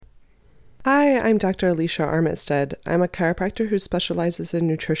Hi, I'm Dr. Alicia Armitstead. I'm a chiropractor who specializes in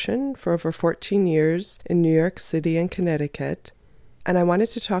nutrition for over 14 years in New York City and Connecticut, and I wanted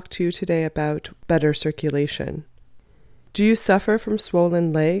to talk to you today about better circulation. Do you suffer from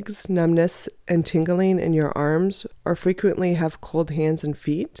swollen legs, numbness, and tingling in your arms, or frequently have cold hands and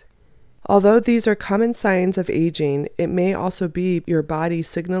feet? Although these are common signs of aging, it may also be your body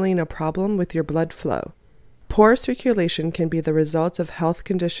signaling a problem with your blood flow. Poor circulation can be the result of health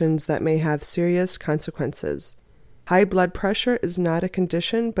conditions that may have serious consequences. High blood pressure is not a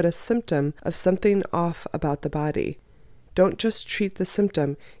condition but a symptom of something off about the body. Don't just treat the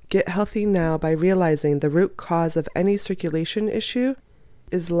symptom. Get healthy now by realizing the root cause of any circulation issue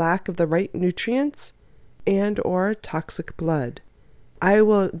is lack of the right nutrients and/or toxic blood. I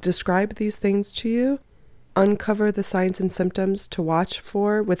will describe these things to you, uncover the signs and symptoms to watch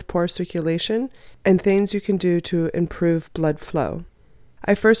for with poor circulation, and things you can do to improve blood flow.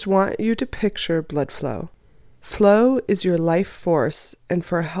 I first want you to picture blood flow. Flow is your life force, and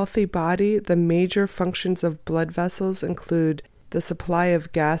for a healthy body, the major functions of blood vessels include the supply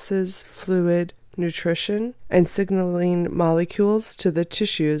of gases, fluid, nutrition, and signaling molecules to the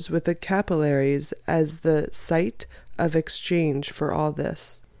tissues, with the capillaries as the site of exchange for all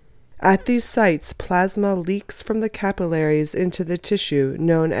this. At these sites, plasma leaks from the capillaries into the tissue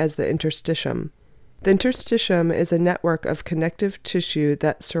known as the interstitium. The interstitium is a network of connective tissue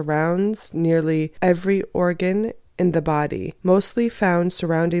that surrounds nearly every organ in the body, mostly found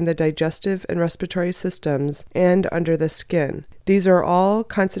surrounding the digestive and respiratory systems and under the skin. These are all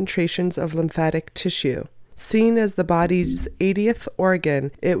concentrations of lymphatic tissue. Seen as the body's 80th organ,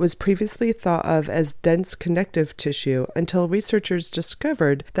 it was previously thought of as dense connective tissue until researchers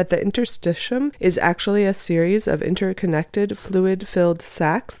discovered that the interstitium is actually a series of interconnected fluid-filled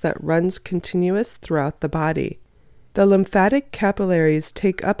sacs that runs continuous throughout the body. The lymphatic capillaries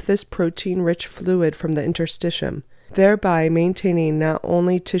take up this protein-rich fluid from the interstitium, thereby maintaining not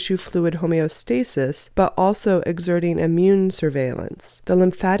only tissue fluid homeostasis, but also exerting immune surveillance. The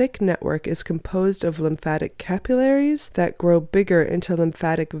lymphatic network is composed of lymphatic capillaries that grow bigger into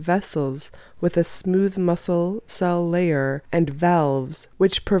lymphatic vessels with a smooth muscle cell layer and valves,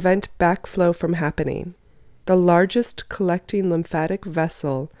 which prevent backflow from happening. The largest collecting lymphatic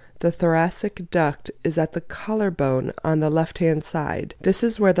vessel, the thoracic duct, is at the collarbone on the left-hand side. This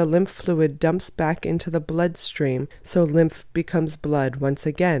is where the lymph fluid dumps back into the bloodstream, so lymph becomes blood once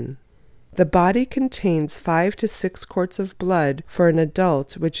again. The body contains 5 to 6 quarts of blood for an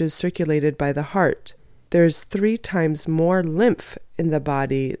adult, which is circulated by the heart. There's 3 times more lymph in the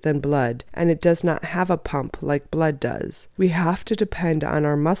body than blood, and it does not have a pump like blood does. We have to depend on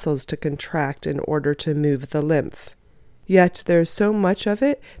our muscles to contract in order to move the lymph. Yet there is so much of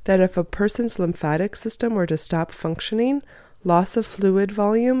it that if a person's lymphatic system were to stop functioning, loss of fluid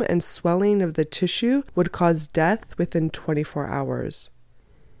volume and swelling of the tissue would cause death within 24 hours.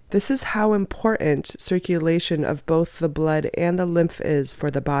 This is how important circulation of both the blood and the lymph is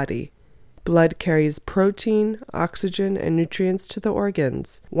for the body. Blood carries protein, oxygen, and nutrients to the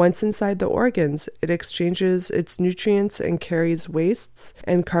organs. Once inside the organs, it exchanges its nutrients and carries wastes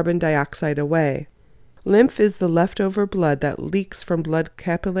and carbon dioxide away. Lymph is the leftover blood that leaks from blood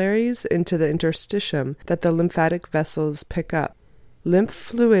capillaries into the interstitium that the lymphatic vessels pick up. Lymph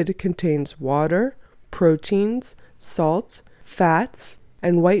fluid contains water, proteins, salt, fats,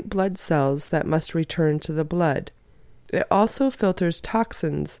 and white blood cells that must return to the blood. It also filters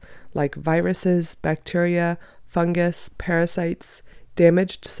toxins like viruses, bacteria, fungus, parasites,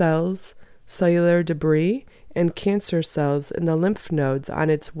 damaged cells, cellular debris, and cancer cells in the lymph nodes on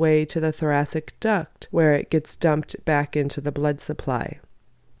its way to the thoracic duct, where it gets dumped back into the blood supply.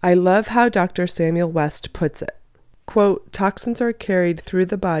 I love how Dr. Samuel West puts it. Quote, "Toxins are carried through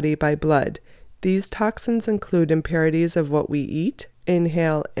the body by blood. These toxins include impurities of what we eat,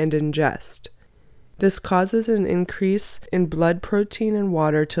 inhale, and ingest. This causes an increase in blood protein and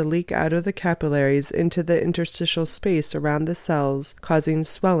water to leak out of the capillaries into the interstitial space around the cells, causing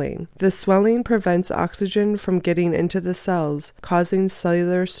swelling. This swelling prevents oxygen from getting into the cells, causing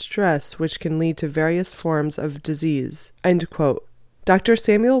cellular stress, which can lead to various forms of disease." End quote. Dr.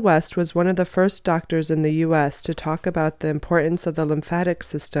 Samuel West was one of the first doctors in the U.S. to talk about the importance of the lymphatic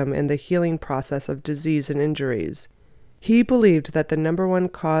system in the healing process of disease and injuries. He believed that the number one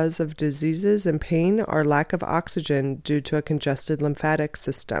cause of diseases and pain are lack of oxygen due to a congested lymphatic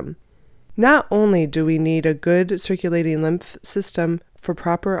system. Not only do we need a good circulating lymph system for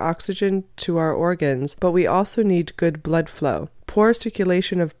proper oxygen to our organs, but we also need good blood flow. Poor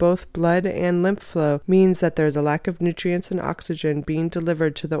circulation of both blood and lymph flow means that there's a lack of nutrients and oxygen being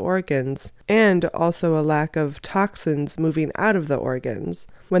delivered to the organs, and also a lack of toxins moving out of the organs.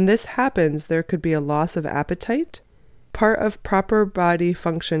 When this happens, there could be a loss of appetite. Part of proper body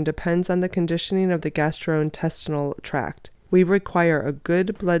function depends on the conditioning of the gastrointestinal tract. We require a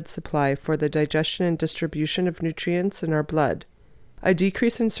good blood supply for the digestion and distribution of nutrients in our blood. A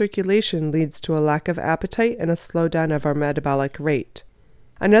decrease in circulation leads to a lack of appetite and a slowdown of our metabolic rate.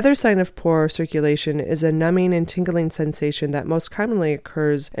 Another sign of poor circulation is a numbing and tingling sensation that most commonly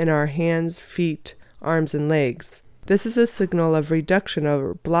occurs in our hands, feet, arms, and legs. This is a signal of reduction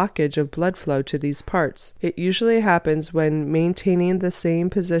or blockage of blood flow to these parts. It usually happens when maintaining the same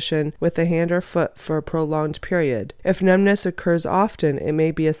position with the hand or foot for a prolonged period. If numbness occurs often, it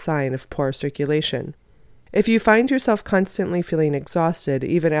may be a sign of poor circulation. If you find yourself constantly feeling exhausted,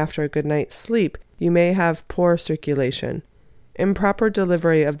 even after a good night's sleep, you may have poor circulation. Improper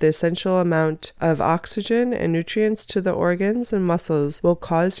delivery of the essential amount of oxygen and nutrients to the organs and muscles will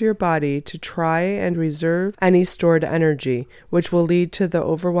cause your body to try and reserve any stored energy, which will lead to the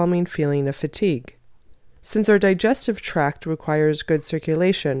overwhelming feeling of fatigue. Since our digestive tract requires good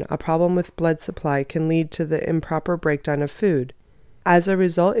circulation, a problem with blood supply can lead to the improper breakdown of food. As a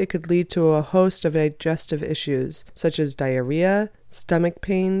result, it could lead to a host of digestive issues, such as diarrhea, stomach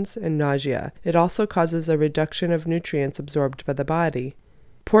pains, and nausea. It also causes a reduction of nutrients absorbed by the body.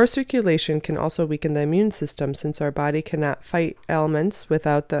 Poor circulation can also weaken the immune system since our body cannot fight ailments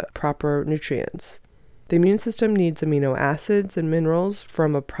without the proper nutrients. The immune system needs amino acids and minerals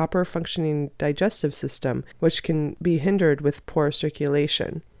from a proper functioning digestive system, which can be hindered with poor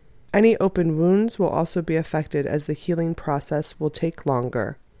circulation. Any open wounds will also be affected as the healing process will take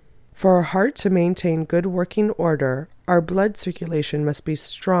longer. For our heart to maintain good working order, our blood circulation must be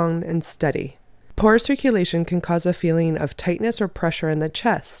strong and steady. Poor circulation can cause a feeling of tightness or pressure in the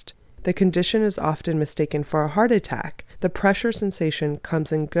chest. The condition is often mistaken for a heart attack. The pressure sensation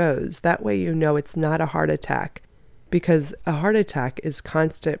comes and goes. That way you know it's not a heart attack, because a heart attack is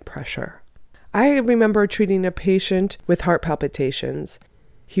constant pressure. I remember treating a patient with heart palpitations.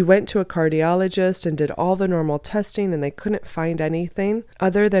 He went to a cardiologist and did all the normal testing, and they couldn't find anything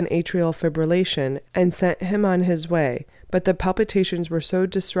other than atrial fibrillation and sent him on his way. But the palpitations were so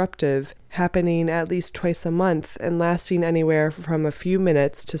disruptive, happening at least twice a month and lasting anywhere from a few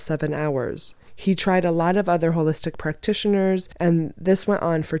minutes to 7 hours. He tried a lot of other holistic practitioners, and this went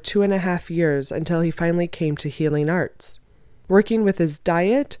on for 2.5 years until he finally came to healing arts. Working with his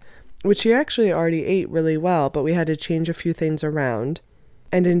diet, which he actually already ate really well, but we had to change a few things around,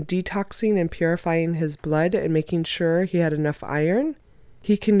 and in detoxing and purifying his blood and making sure he had enough iron,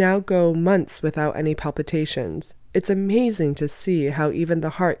 he can now go months without any palpitations. It's amazing to see how even the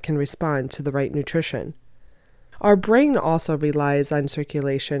heart can respond to the right nutrition. Our brain also relies on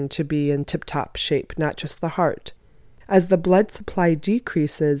circulation to be in tip-top shape, not just the heart. As the blood supply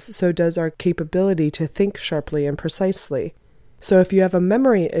decreases, so does our capability to think sharply and precisely. So if you have a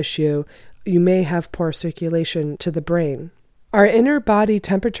memory issue, you may have poor circulation to the brain. Our inner body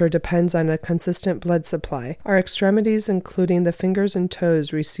temperature depends on a consistent blood supply. Our extremities, including the fingers and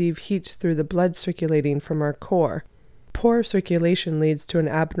toes, receive heat through the blood circulating from our core. Poor circulation leads to an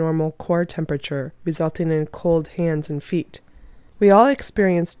abnormal core temperature, resulting in cold hands and feet. We all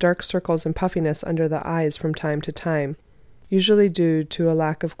experience dark circles and puffiness under the eyes from time to time, usually due to a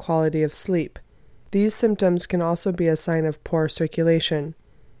lack of quality of sleep. These symptoms can also be a sign of poor circulation.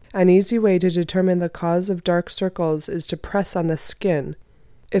 An easy way to determine the cause of dark circles is to press on the skin.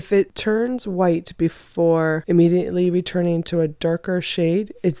 If it turns white before immediately returning to a darker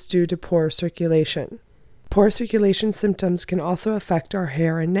shade, it's due to poor circulation. Poor circulation symptoms can also affect our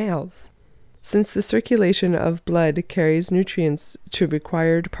hair and nails. Since the circulation of blood carries nutrients to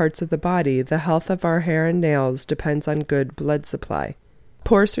required parts of the body, the health of our hair and nails depends on good blood supply.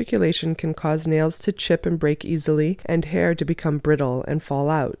 Poor circulation can cause nails to chip and break easily, and hair to become brittle and fall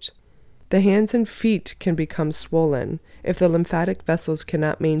out. The hands and feet can become swollen if the lymphatic vessels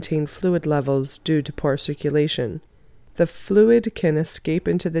cannot maintain fluid levels due to poor circulation. The fluid can escape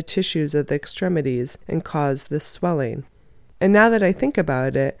into the tissues of the extremities and cause this swelling. And now that I think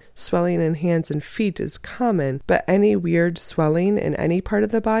about it, swelling in hands and feet is common, but any weird swelling in any part of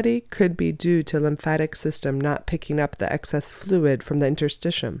the body could be due to lymphatic system not picking up the excess fluid from the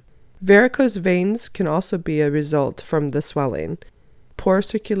interstitium. Varicose veins can also be a result from the swelling. Poor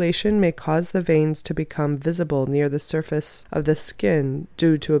circulation may cause the veins to become visible near the surface of the skin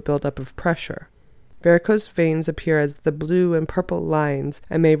due to a buildup of pressure. Varicose veins appear as the blue and purple lines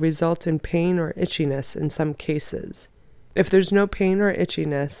and may result in pain or itchiness in some cases. If there's no pain or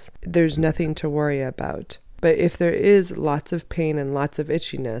itchiness, there's nothing to worry about. But if there is lots of pain and lots of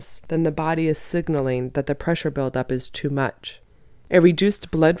itchiness, then the body is signaling that the pressure buildup is too much. A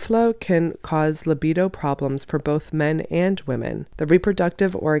reduced blood flow can cause libido problems for both men and women. The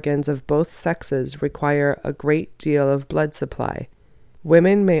reproductive organs of both sexes require a great deal of blood supply.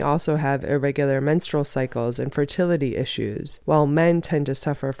 Women may also have irregular menstrual cycles and fertility issues, while men tend to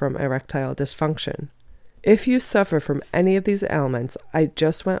suffer from erectile dysfunction. If you suffer from any of these ailments I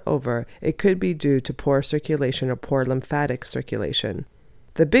just went over, it could be due to poor circulation or poor lymphatic circulation.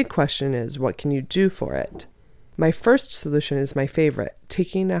 The big question is, what can you do for it? My first solution is my favorite,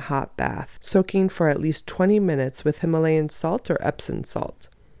 taking a hot bath, soaking for at least 20 minutes with Himalayan salt or Epsom salt.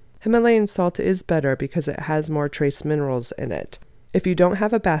 Himalayan salt is better because it has more trace minerals in it. If you don't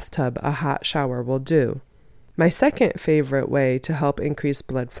have a bathtub, a hot shower will do. My second favorite way to help increase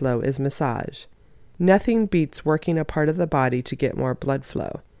blood flow is massage. Nothing beats working a part of the body to get more blood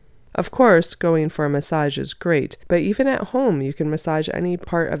flow. Of course, going for a massage is great, but even at home you can massage any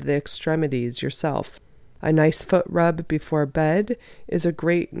part of the extremities yourself. A nice foot rub before bed is a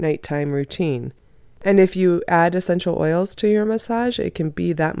great nighttime routine. And if you add essential oils to your massage, it can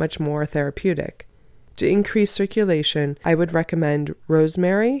be that much more therapeutic. To increase circulation, I would recommend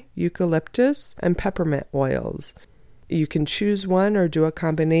rosemary, eucalyptus, and peppermint oils. You can choose one or do a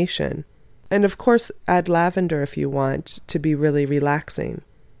combination. And of course, add lavender if you want to be really relaxing.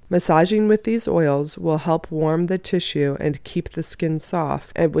 Massaging with these oils will help warm the tissue and keep the skin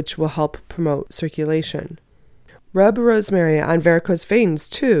soft, which will help promote circulation. Rub rosemary on varicose veins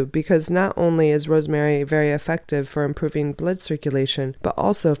too, because not only is rosemary very effective for improving blood circulation, but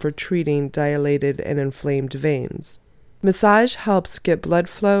also for treating dilated and inflamed veins. Massage helps get blood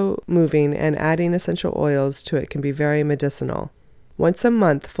flow moving, and adding essential oils to it can be very medicinal. Once a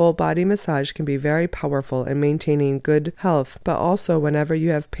month, full body massage can be very powerful in maintaining good health, but also whenever you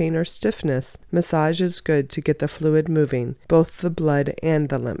have pain or stiffness, massage is good to get the fluid moving, both the blood and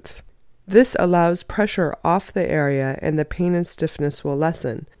the lymph. This allows pressure off the area and the pain and stiffness will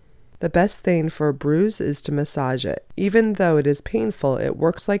lessen. The best thing for a bruise is to massage it. Even though it is painful, it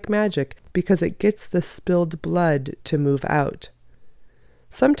works like magic because it gets the spilled blood to move out.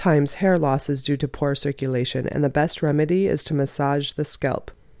 Sometimes hair loss is due to poor circulation, and the best remedy is to massage the scalp.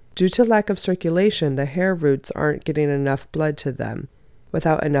 Due to lack of circulation, the hair roots aren't getting enough blood to them.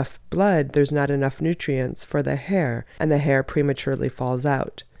 Without enough blood, there's not enough nutrients for the hair, and the hair prematurely falls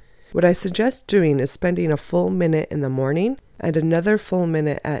out. What I suggest doing is spending a full minute in the morning and another full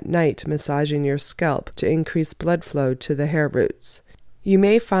minute at night massaging your scalp to increase blood flow to the hair roots. You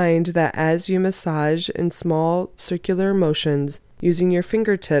may find that as you massage in small circular motions, using your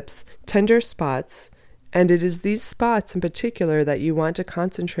fingertips, tender spots, and it is these spots in particular that you want to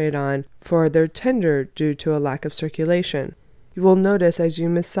concentrate on, for they're tender due to a lack of circulation. You will notice as you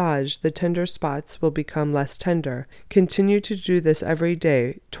massage, the tender spots will become less tender. Continue to do this every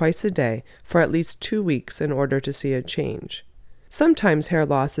day, twice a day, for at least 2 weeks in order to see a change. Sometimes hair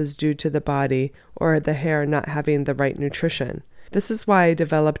loss is due to the body or the hair not having the right nutrition. This is why I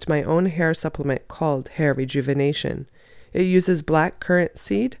developed my own hair supplement called Hair Rejuvenation. It uses black currant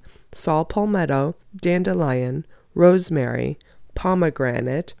seed, saw palmetto, dandelion, rosemary,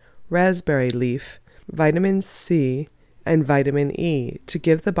 pomegranate, raspberry leaf, vitamin C, and vitamin E to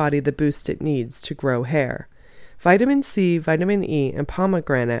give the body the boost it needs to grow hair. Vitamin C, vitamin E, and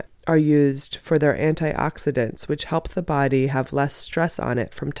pomegranate are used for their antioxidants, which help the body have less stress on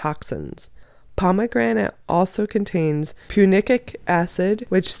it from toxins. Pomegranate also contains punic acid,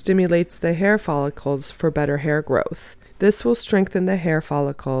 which stimulates the hair follicles for better hair growth. This will strengthen the hair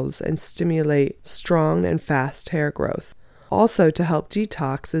follicles and stimulate strong and fast hair growth. Also, to help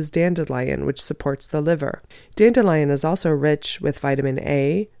detox is dandelion, which supports the liver. Dandelion is also rich with vitamin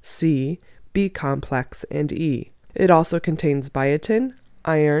A, C, B complex, and E. It also contains biotin,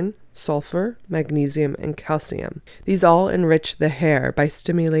 iron, sulfur, magnesium, and calcium. These all enrich the hair by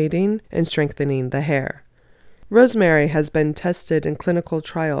stimulating and strengthening the hair. Rosemary has been tested in clinical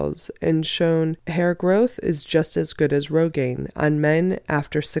trials and shown hair growth is just as good as Rogaine on men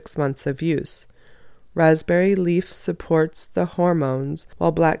after 6 months of use. Raspberry leaf supports the hormones,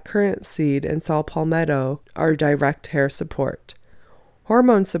 while black currant seed and saw palmetto are direct hair support.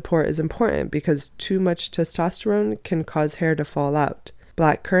 Hormone support is important because too much testosterone can cause hair to fall out.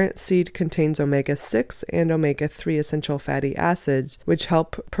 Black currant seed contains omega-6 and omega-3 essential fatty acids, which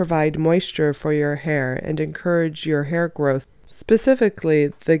help provide moisture for your hair and encourage your hair growth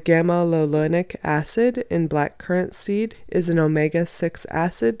Specifically, the gamma-lolonic acid in blackcurrant seed is an omega-6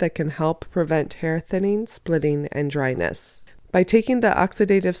 acid that can help prevent hair thinning, splitting, and dryness. By taking the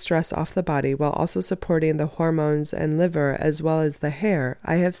oxidative stress off the body while also supporting the hormones and liver as well as the hair,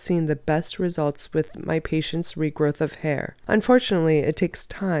 I have seen the best results with my patients' regrowth of hair. Unfortunately, it takes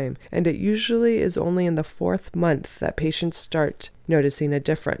time, and it usually is only in the 4th month that patients start noticing a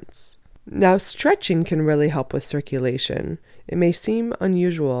difference. Now, stretching can really help with circulation. It may seem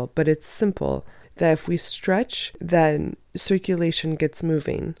unusual, but it's simple that if we stretch, then circulation gets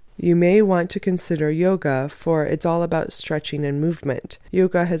moving. You may want to consider yoga, for it's all about stretching and movement.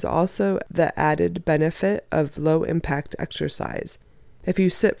 Yoga has also the added benefit of low-impact exercise. If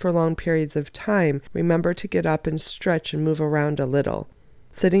you sit for long periods of time, remember to get up and stretch and move around a little.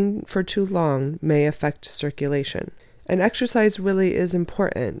 Sitting for too long may affect circulation. And exercise really is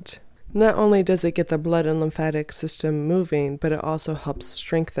important. Not only does it get the blood and lymphatic system moving, but it also helps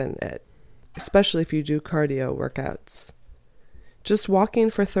strengthen it, especially if you do cardio workouts. Just walking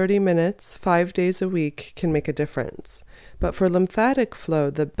for 30 minutes, 5 days a week can make a difference. But for lymphatic flow,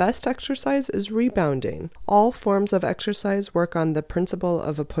 the best exercise is rebounding. All forms of exercise work on the principle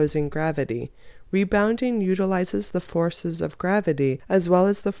of opposing gravity. Rebounding utilizes the forces of gravity as well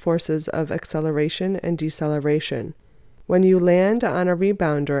as the forces of acceleration and deceleration. When you land on a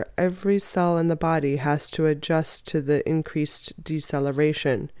rebounder, every cell in the body has to adjust to the increased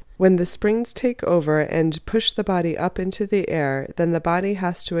deceleration. When the springs take over and push the body up into the air, then the body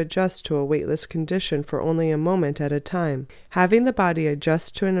has to adjust to a weightless condition for only a moment at a time. Having the body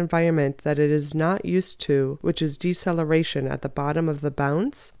adjust to an environment that it is not used to, which is deceleration at the bottom of the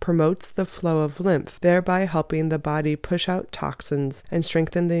bounce, promotes the flow of lymph, thereby helping the body push out toxins and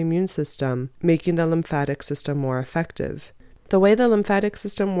strengthen the immune system, making the lymphatic system more effective. The way the lymphatic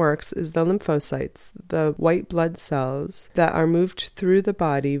system works is the lymphocytes, the white blood cells that are moved through the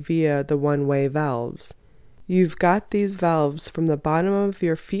body via the one-way valves. You've got these valves from the bottom of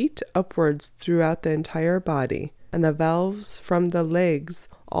your feet upwards throughout the entire body, and the valves from the legs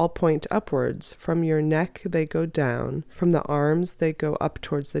all point upwards. From your neck they go down, from the arms they go up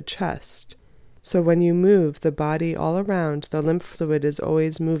towards the chest. So when you move the body all around, the lymph fluid is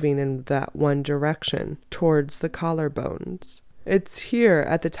always moving in that one direction, towards the collarbones. It's here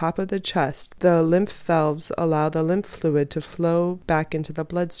at the top of the chest. The lymph valves allow the lymph fluid to flow back into the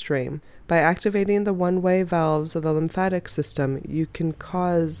bloodstream. By activating the one-way valves of the lymphatic system, you can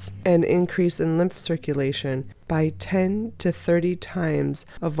cause an increase in lymph circulation by 10 to 30 times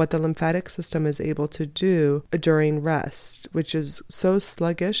of what the lymphatic system is able to do during rest, which is so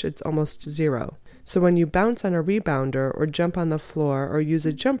sluggish it's almost zero. So when you bounce on a rebounder or jump on the floor or use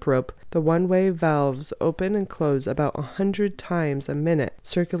a jump rope, the one-way valves open and close about 100 times a minute,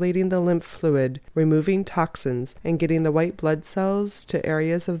 circulating the lymph fluid, removing toxins, and getting the white blood cells to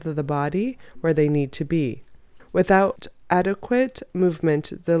areas of the body where they need to be. Without adequate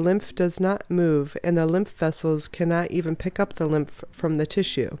movement, the lymph does not move, and the lymph vessels cannot even pick up the lymph from the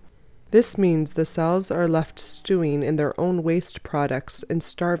tissue. This means the cells are left stewing in their own waste products and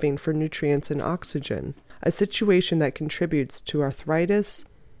starving for nutrients and oxygen, a situation that contributes to arthritis,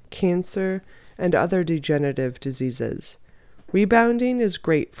 cancer, and other degenerative diseases. Rebounding is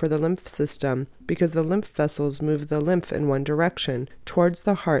great for the lymph system because the lymph vessels move the lymph in one direction, towards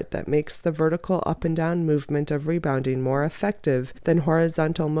the heart, that makes the vertical up and down movement of rebounding more effective than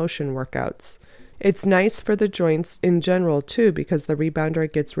horizontal motion workouts. It's nice for the joints in general, too, because the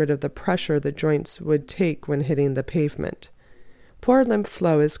rebounder gets rid of the pressure the joints would take when hitting the pavement. Poor lymph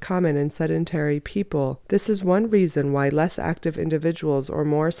flow is common in sedentary people. This is one reason why less active individuals are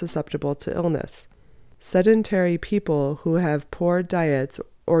more susceptible to illness. Sedentary people who have poor diets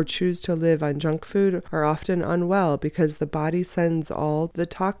or choose to live on junk food are often unwell because the body sends all the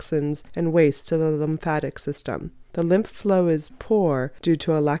toxins and waste to the lymphatic system. The lymph flow is poor due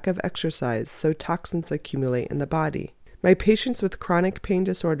to a lack of exercise, so toxins accumulate in the body. My patients with chronic pain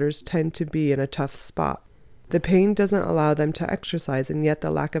disorders tend to be in a tough spot. The pain doesn't allow them to exercise, and yet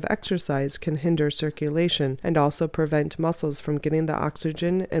the lack of exercise can hinder circulation and also prevent muscles from getting the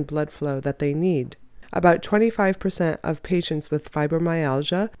oxygen and blood flow that they need. About 25% of patients with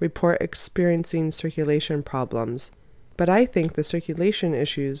fibromyalgia report experiencing circulation problems. But I think the circulation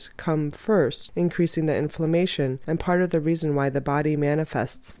issues come first, increasing the inflammation, and part of the reason why the body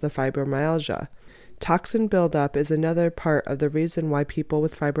manifests the fibromyalgia. Toxin buildup is another part of the reason why people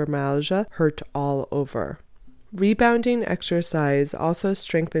with fibromyalgia hurt all over. Rebounding exercise also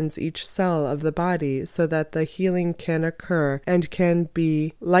strengthens each cell of the body so that the healing can occur and can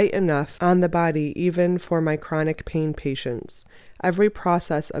be light enough on the body even for my chronic pain patients. Every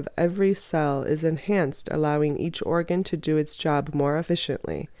process of every cell is enhanced, allowing each organ to do its job more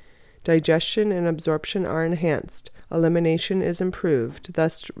efficiently. Digestion and absorption are enhanced, elimination is improved,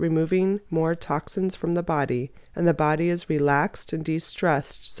 thus removing more toxins from the body, and the body is relaxed and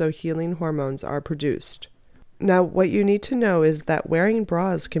de-stressed, so healing hormones are produced. Now, what you need to know is that wearing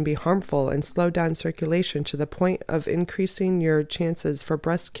bras can be harmful and slow down circulation to the point of increasing your chances for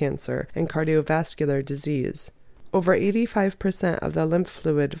breast cancer and cardiovascular disease. Over 85% of the lymph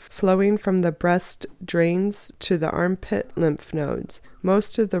fluid flowing from the breast drains to the armpit lymph nodes.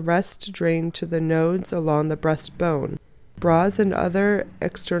 Most of the rest drain to the nodes along the breastbone. Bras and other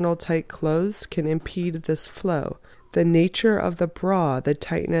external tight clothes can impede this flow. The nature of the bra, the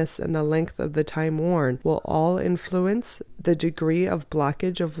tightness, and the length of the time worn will all influence the degree of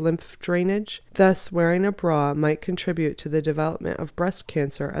blockage of lymph drainage. Thus, wearing a bra might contribute to the development of breast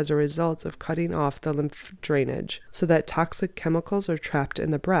cancer as a result of cutting off the lymph drainage, so that toxic chemicals are trapped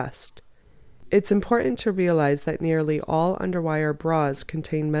in the breast. It's important to realize that nearly all underwire bras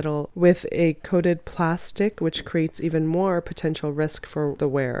contain metal with a coated plastic, which creates even more potential risk for the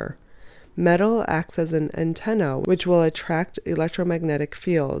wearer. Metal acts as an antenna, which will attract electromagnetic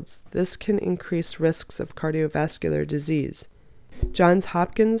fields. This can increase risks of cardiovascular disease. Johns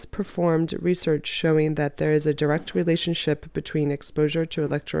Hopkins performed research showing that there is a direct relationship between exposure to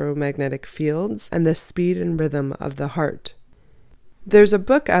electromagnetic fields and the speed and rhythm of the heart. There's a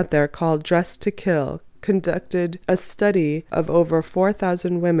book out there called Dressed to Kill, conducted a study of over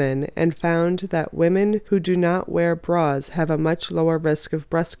 4,000 women and found that women who do not wear bras have a much lower risk of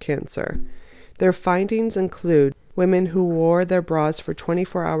breast cancer. Their findings include women who wore their bras for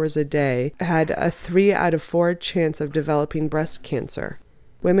 24 hours a day had a 3 out of 4 chance of developing breast cancer.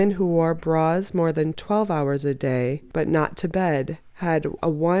 Women who wore bras more than 12 hours a day, but not to bed, had a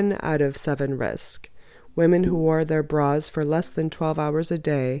 1 out of 7 risk. Women who wore their bras for less than 12 hours a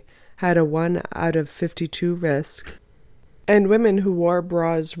day had a 1 out of 52 risk, and women who wore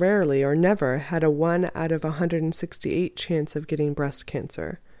bras rarely or never had a 1 out of 168 chance of getting breast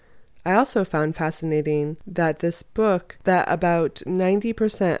cancer. I also found fascinating that this book that about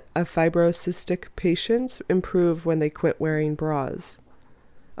 90% of fibrocystic patients improve when they quit wearing bras.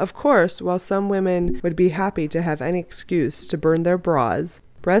 Of course, while some women would be happy to have any excuse to burn their bras,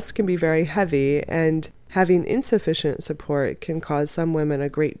 breasts can be very heavy, and having insufficient support can cause some women a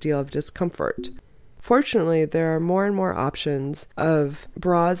great deal of discomfort. Fortunately, there are more and more options of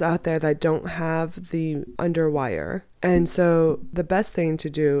bras out there that don't have the underwire. And so the best thing to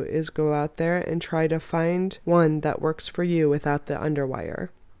do is go out there and try to find one that works for you without the underwire.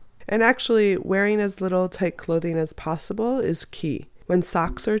 And actually, wearing as little tight clothing as possible is key. When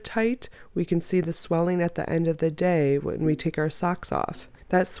socks are tight, we can see the swelling at the end of the day when we take our socks off.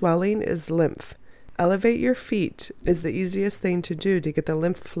 That swelling is lymph. Elevate your feet is the easiest thing to do to get the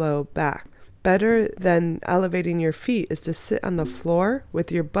lymph flow back. Better than elevating your feet is to sit on the floor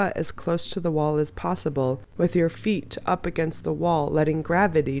with your butt as close to the wall as possible, with your feet up against the wall, letting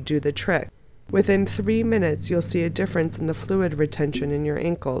gravity do the trick. Within 3 minutes, you'll see a difference in the fluid retention in your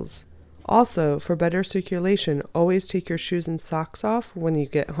ankles. Also, for better circulation, always take your shoes and socks off when you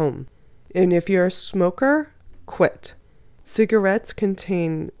get home. And if you're a smoker, quit. Cigarettes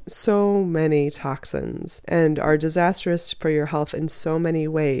contain so many toxins and are disastrous for your health in so many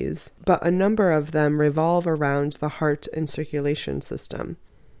ways, but a number of them revolve around the heart and circulation system.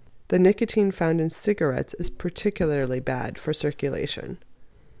 The nicotine found in cigarettes is particularly bad for circulation.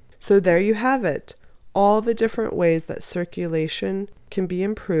 So there you have it, all the different ways that circulation can be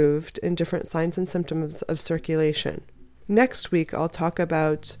improved and different signs and symptoms of circulation. Next week, I'll talk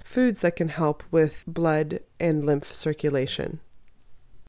about foods that can help with blood and lymph circulation.